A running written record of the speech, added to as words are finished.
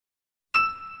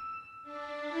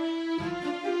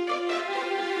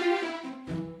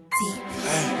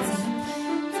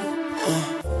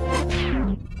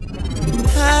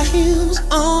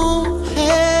Stones on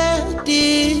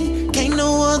Hattie. Can't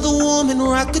no other woman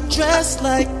rock a dress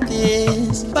like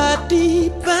this. Body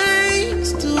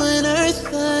bangs doing her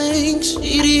thing.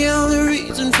 She the only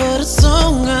reason for the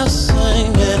song I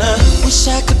sing. And I wish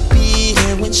I could be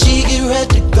here when she get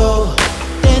ready to go,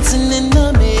 dancing in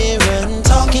the mirror and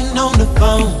talking on the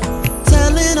phone,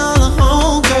 telling all the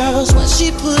homegirls what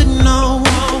she putting on.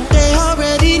 They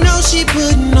already know she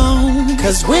putting on,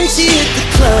 cause when she hit the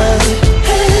club,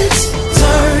 heads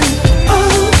turn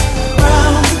all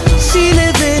around. She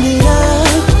living it up,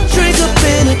 drink up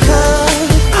in a cup.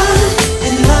 I'm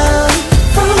in love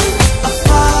from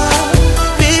afar.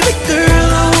 Baby girl,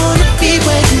 I wanna be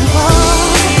where you are.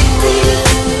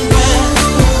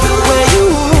 Where you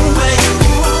are.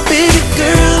 Baby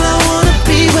girl, I wanna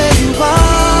be where you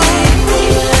are.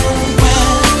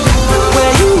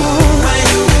 Where you are.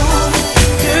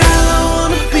 Girl, I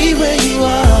wanna be where you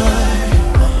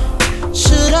are.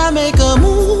 Should I make a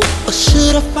move, or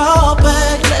should I fall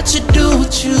back? Let you do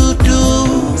what you do.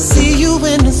 See you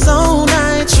in the zone,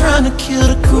 I ain't tryna kill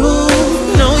the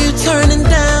groove. Know you turning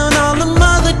down all them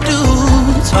other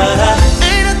dudes, but I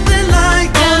ain't nothing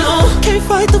like that. Can't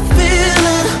fight the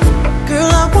feeling. Girl,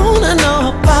 I wanna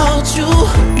know about you.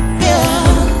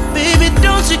 Yeah, baby,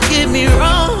 don't you get me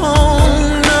wrong,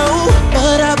 no,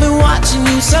 but I've been watching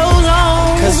you so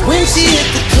long. Cause when she hit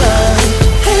the club,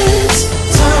 heads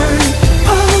turn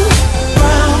all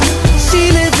around. She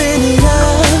living it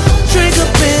up, drink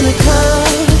up in a cup.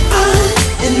 I'm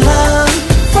in love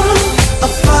from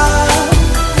afar.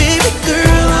 Baby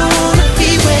girl, I wanna be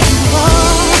where you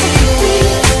are.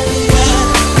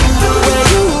 Where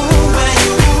you are.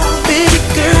 Baby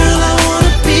girl, I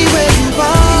wanna be where you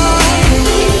are.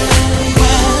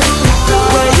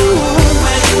 Where you are.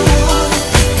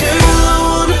 Girl, I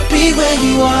wanna be where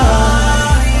you are.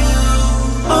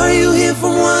 Are you here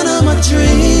for one of my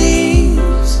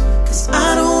dreams? Cause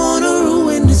I don't wanna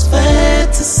ruin this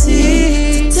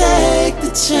fantasy. Take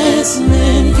the chance,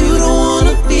 man, you don't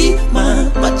wanna be mine,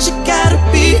 but you gotta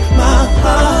be my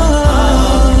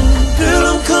heart. Girl,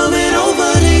 I'm coming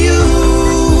over to you.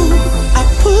 I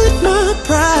put my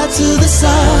pride to the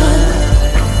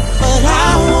side, but I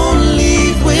won't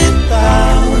leave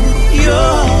without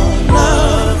your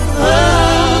love.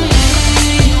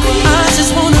 I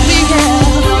just wanna be where you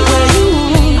are.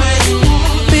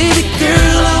 Baby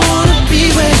girl, I wanna be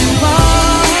where you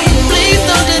are. Please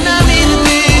don't deny me to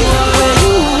be where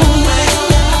you are.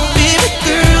 Baby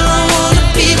girl, I wanna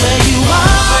be where you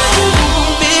are.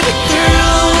 Baby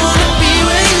girl, I wanna be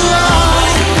where you are.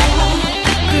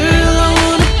 Girl, I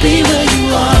wanna be where you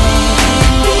are.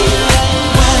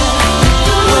 Where you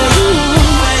are.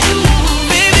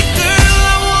 Baby girl,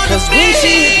 I wanna be. Cause when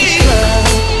she hit the club,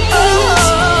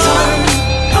 turn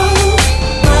all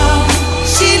around.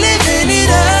 She living it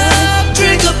up,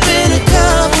 drink up in a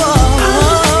cup.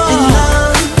 In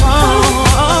love,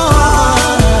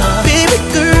 baby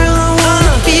girl, I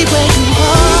wanna be where you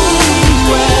are.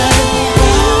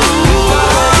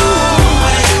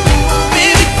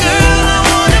 Baby girl, I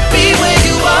wanna be where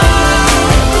you are.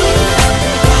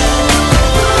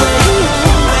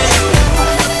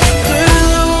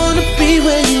 Girl, I wanna be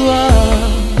where you are.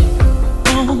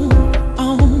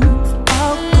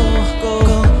 I'll go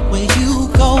where you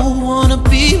go. Wanna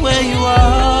be where you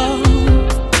are.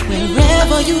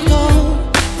 Wherever you go,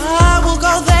 I will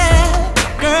go there.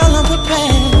 Girl, I'm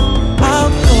prepared.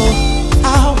 I'll go,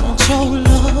 I want your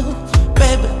love.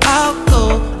 Baby, I'll go.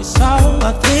 It's all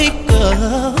I think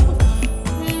of.